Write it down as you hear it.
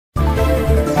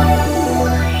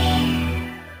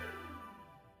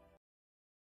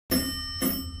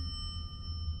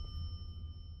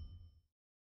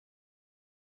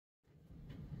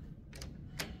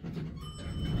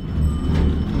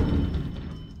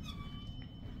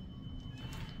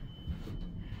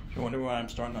You wonder why I'm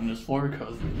starting on this floor,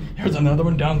 because there's another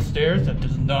one downstairs that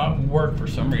does not work for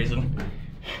some reason.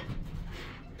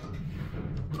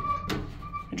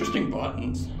 Interesting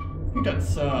buttons. I think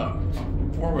that's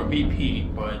form of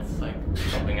BP, but it's like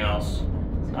something else.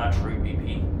 It's not true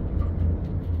BP.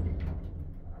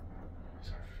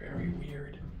 These are very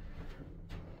weird.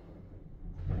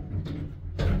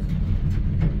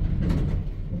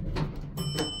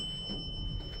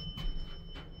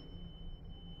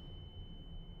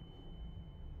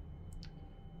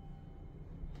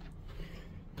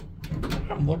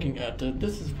 I'm looking at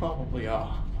this is probably a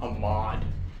mod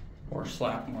or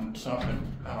slap on something.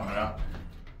 I don't know.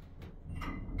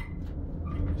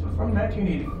 So from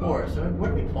 1984, so it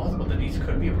would be plausible that these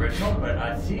could be original, but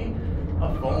I see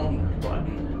a phone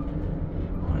button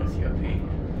on his UP.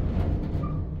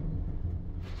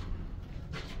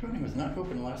 This building was not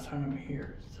open the last time I'm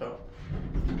here, so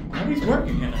well, he's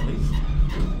working in at least.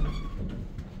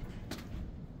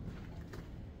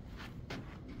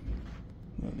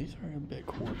 No, these are a bit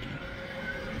quirky.